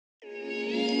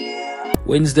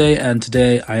Wednesday, and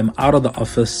today I am out of the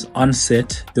office on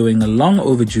set doing a long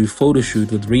overdue photo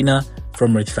shoot with Rena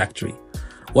from Red Factory,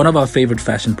 one of our favorite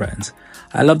fashion brands.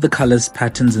 I love the colors,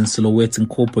 patterns, and silhouettes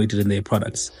incorporated in their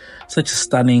products. Such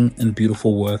stunning and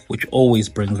beautiful work, which always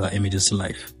brings our images to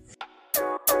life.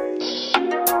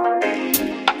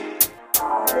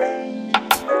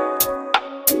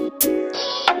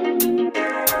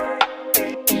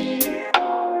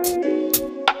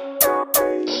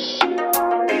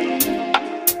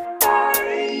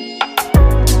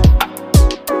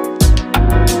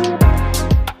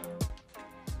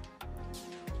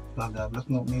 Love that.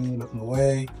 Looking at me, looking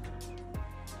away.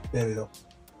 There we go.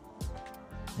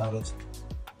 Love it.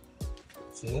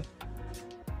 See it?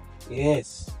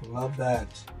 Yes. Love that.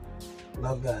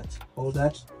 Love that. Hold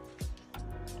that.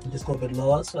 And just go a bit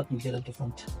lower so I can get a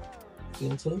different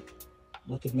feel to it.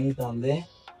 Look at me down there.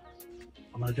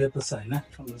 I'm going to do it the side. Nah?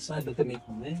 From the side, look at me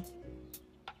from there.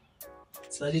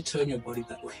 Slightly turn your body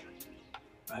that way.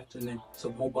 Right? And then,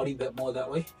 so more body, bit more that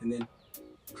way. And then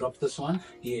drop this one.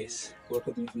 Yes. Work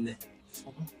with me from there.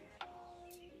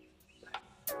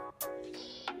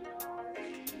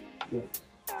 Good.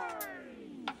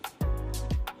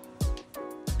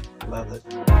 Love it.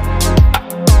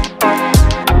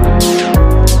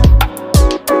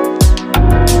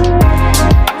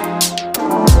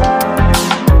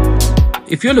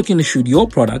 If you're looking to shoot your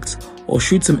products or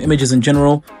shoot some images in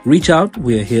general, reach out.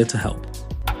 We're here to help.